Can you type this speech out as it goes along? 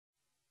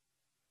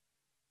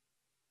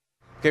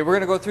Okay, we're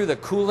going to go through the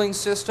cooling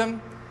system.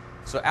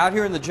 So out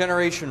here in the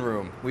generation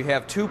room, we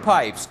have two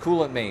pipes,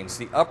 coolant mains.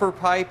 The upper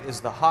pipe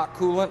is the hot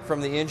coolant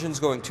from the engines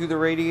going to the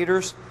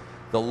radiators.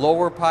 The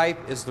lower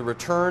pipe is the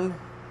return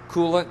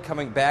coolant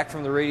coming back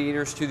from the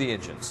radiators to the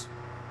engines.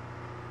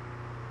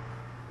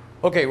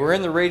 Okay, we're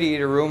in the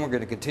radiator room. We're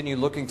going to continue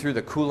looking through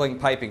the cooling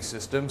piping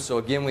system. So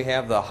again, we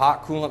have the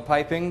hot coolant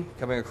piping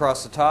coming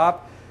across the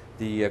top,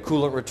 the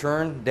coolant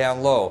return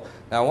down low.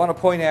 Now I want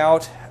to point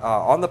out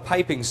on the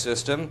piping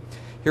system,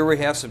 here we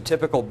have some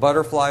typical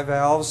butterfly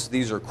valves.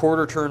 These are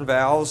quarter turn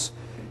valves.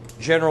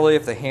 Generally,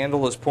 if the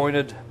handle is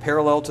pointed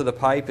parallel to the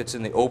pipe, it's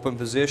in the open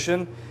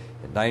position.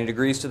 At 90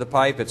 degrees to the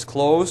pipe, it's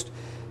closed.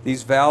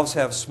 These valves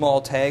have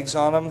small tags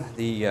on them.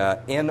 The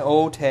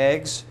NO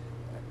tags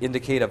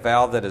indicate a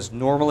valve that is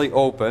normally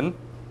open.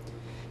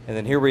 And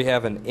then here we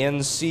have an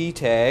NC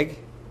tag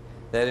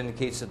that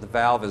indicates that the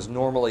valve is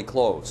normally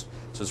closed.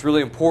 So it's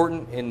really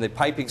important in the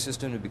piping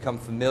system to become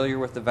familiar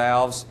with the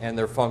valves and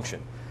their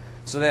function.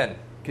 So then,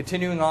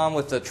 continuing on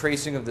with the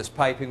tracing of this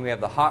piping, we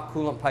have the hot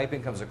coolant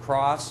piping comes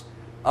across,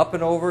 up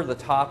and over the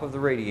top of the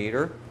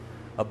radiator.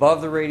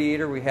 Above the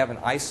radiator, we have an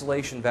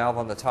isolation valve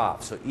on the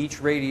top. So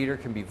each radiator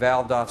can be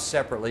valved off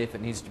separately if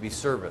it needs to be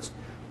serviced.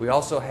 We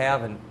also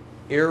have an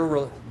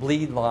air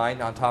bleed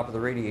line on top of the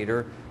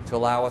radiator to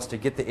allow us to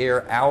get the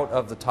air out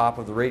of the top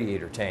of the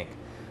radiator tank.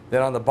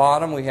 Then on the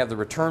bottom, we have the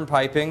return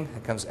piping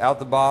that comes out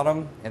the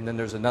bottom, and then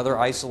there's another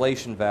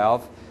isolation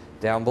valve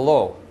down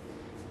below.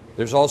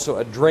 There's also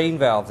a drain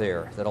valve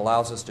there that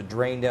allows us to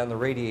drain down the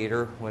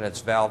radiator when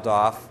it's valved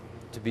off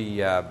to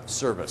be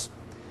serviced.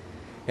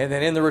 And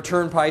then in the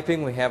return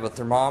piping we have a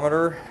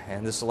thermometer,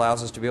 and this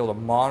allows us to be able to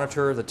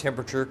monitor the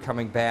temperature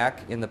coming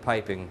back in the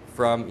piping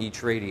from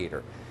each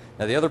radiator.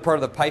 Now the other part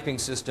of the piping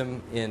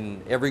system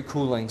in every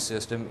cooling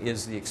system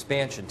is the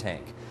expansion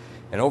tank.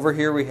 And over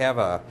here we have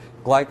a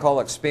glycol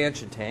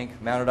expansion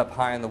tank mounted up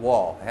high on the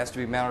wall. It has to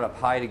be mounted up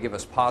high to give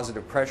us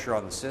positive pressure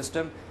on the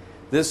system.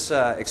 This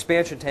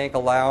expansion tank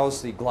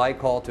allows the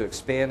glycol to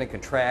expand and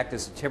contract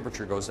as the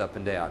temperature goes up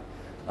and down.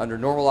 Under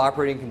normal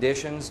operating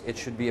conditions, it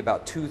should be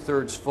about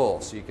 2/3 full.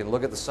 So you can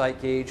look at the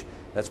sight gauge.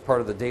 That's part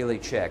of the daily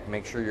check.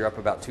 Make sure you're up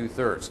about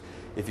 2/3.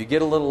 If you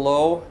get a little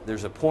low,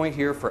 there's a point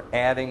here for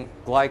adding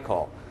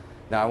glycol.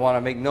 Now I want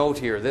to make note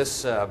here,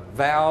 this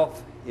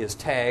valve is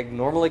tagged,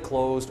 normally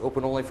closed,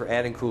 open only for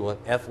adding coolant,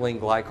 ethylene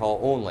glycol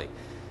only.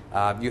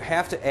 You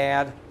have to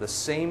add the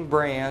same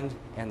brand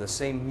and the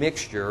same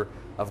mixture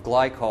of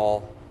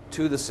glycol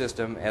to the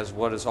system as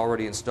what is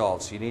already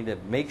installed. So you need to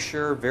make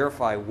sure,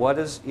 verify what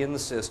is in the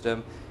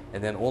system,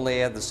 and then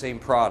only add the same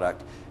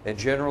product. And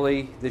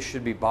generally this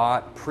should be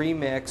bought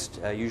pre-mixed,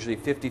 usually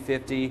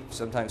 50-50,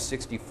 sometimes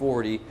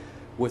 60-40,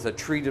 with a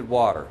treated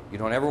water. You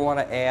don't ever want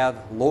to add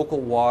local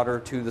water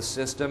to the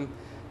system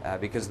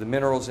because the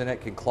minerals in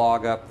it can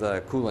clog up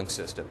the cooling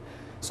system.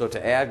 So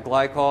to add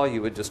glycol,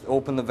 you would just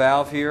open the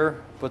valve here,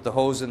 put the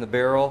hose in the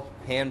barrel,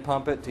 hand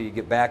pump it till you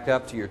get back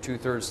up to your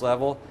 2/3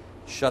 level,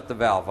 shut the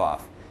valve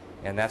off.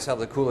 And that's how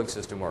the cooling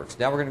system works.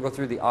 Now we're going to go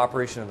through the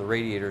operation of the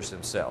radiators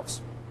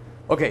themselves.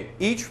 Okay,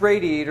 each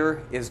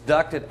radiator is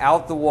ducted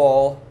out the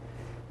wall.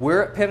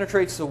 Where it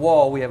penetrates the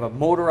wall, we have a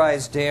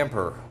motorized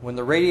damper. When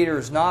the radiator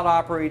is not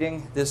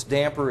operating, this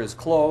damper is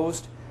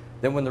closed.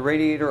 Then when the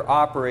radiator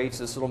operates,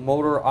 this little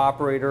motor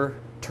operator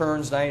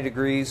turns 90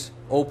 degrees,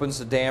 opens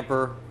the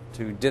damper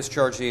to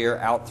discharge the air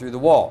out through the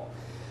wall.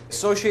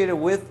 Associated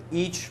with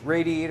each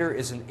radiator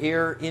is an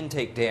air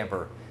intake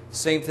damper.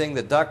 Same thing,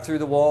 the duct through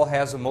the wall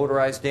has a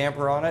motorized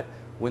damper on it.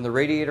 When the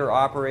radiator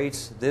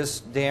operates,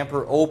 this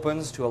damper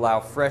opens to allow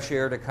fresh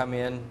air to come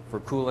in for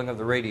cooling of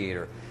the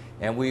radiator.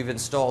 And we've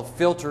installed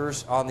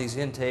filters on these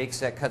intakes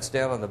that cuts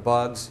down on the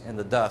bugs and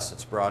the dust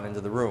that's brought into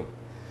the room.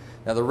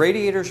 Now the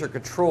radiators are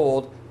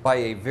controlled by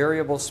a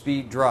variable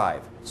speed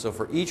drive. So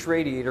for each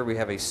radiator we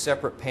have a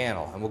separate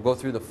panel, and we'll go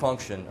through the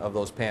function of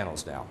those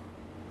panels now.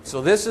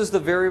 So this is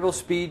the variable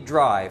speed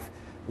drive.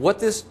 What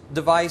this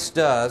device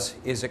does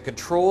is it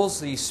controls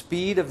the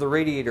speed of the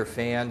radiator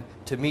fan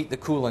to meet the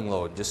cooling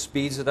load. Just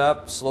speeds it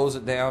up, slows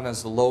it down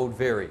as the load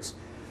varies.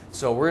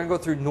 So we're going to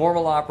go through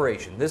normal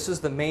operation. This is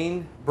the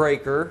main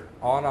breaker,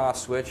 on-off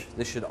switch.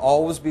 This should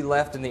always be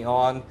left in the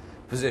on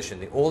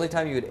position. The only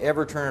time you would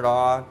ever turn it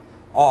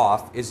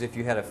off is if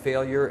you had a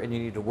failure and you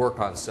need to work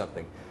on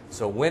something.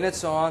 So when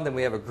it's on, then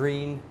we have a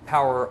green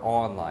power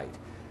on light.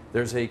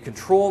 There's a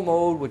control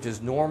mode, which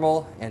is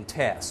normal and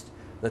test.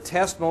 The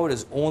test mode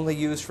is only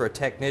used for a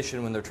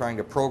technician when they're trying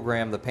to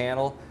program the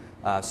panel,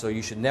 so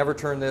you should never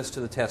turn this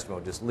to the test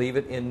mode. Just leave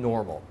it in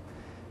normal.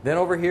 Then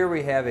over here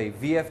we have a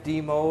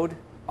VFD mode,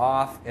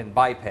 off, and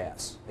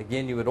bypass.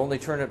 Again, you would only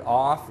turn it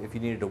off if you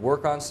needed to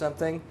work on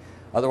something.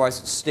 Otherwise,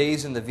 it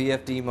stays in the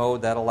VFD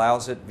mode. That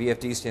allows it,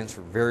 VFD stands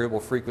for variable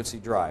frequency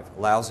drive,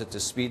 allows it to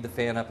speed the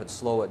fan up and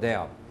slow it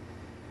down.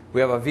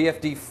 We have a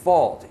VFD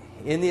fault.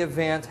 In the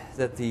event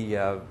that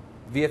the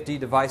VFD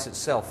device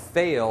itself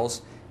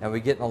fails and we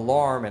get an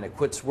alarm and it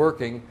quits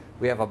working,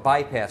 we have a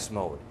bypass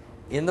mode.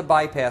 In the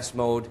bypass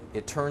mode,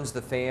 it turns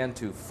the fan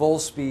to full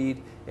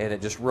speed and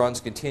it just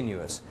runs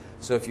continuous.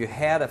 So if you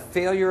had a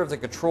failure of the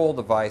control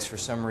device for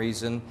some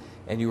reason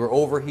and you were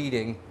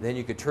overheating, then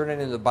you could turn it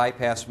into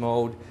bypass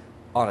mode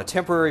on a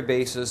temporary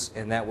basis,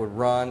 and that would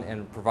run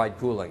and provide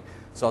cooling.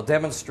 So I'll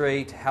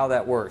demonstrate how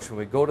that works. When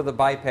we go to the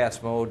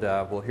bypass mode,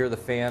 we'll hear the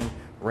fan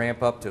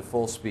ramp up to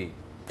full speed.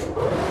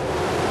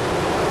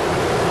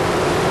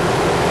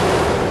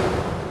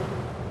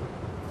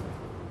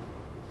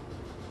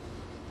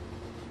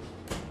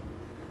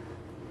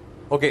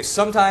 Okay,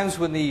 sometimes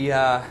when the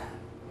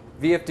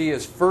VFD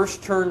is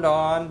first turned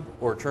on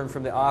or turned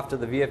from the off to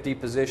the VFD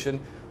position,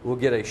 we'll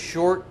get a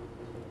short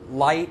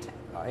light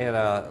and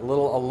a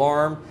little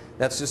alarm.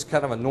 That's just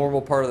kind of a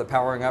normal part of the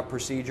powering up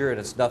procedure, and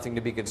it's nothing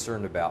to be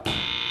concerned about.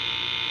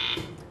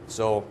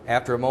 So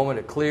after a moment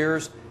it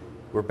clears.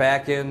 We're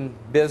back in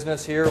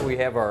business here. We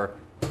have our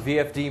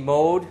VFD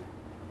mode,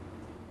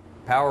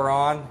 power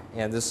on,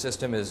 and this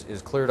system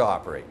is clear to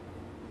operate.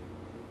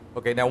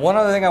 Okay, now one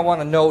other thing I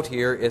want to note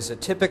here is that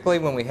typically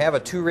when we have a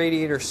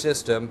 2-radiator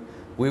system,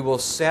 we will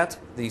set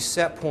the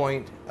set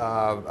point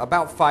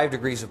about 5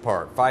 degrees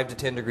apart, 5 to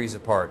 10 degrees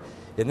apart.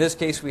 In this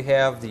case, we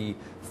have the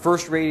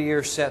first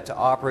radiator set to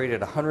operate at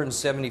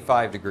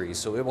 175 degrees,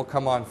 so it will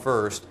come on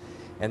first,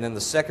 and then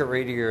the second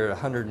radiator at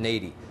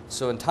 180.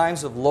 So in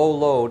times of low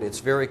load, it's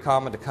very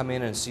common to come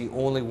in and see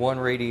only one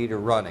radiator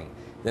running.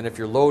 Then if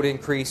your load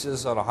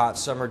increases on a hot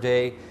summer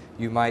day,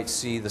 you might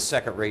see the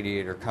second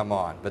radiator come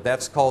on. But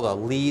that's called a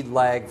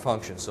lead-lag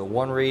function. So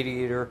one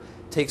radiator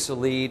takes the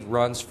lead,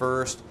 runs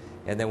first,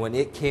 and then when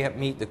it can't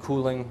meet the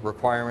cooling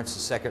requirements, the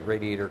second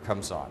radiator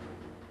comes on.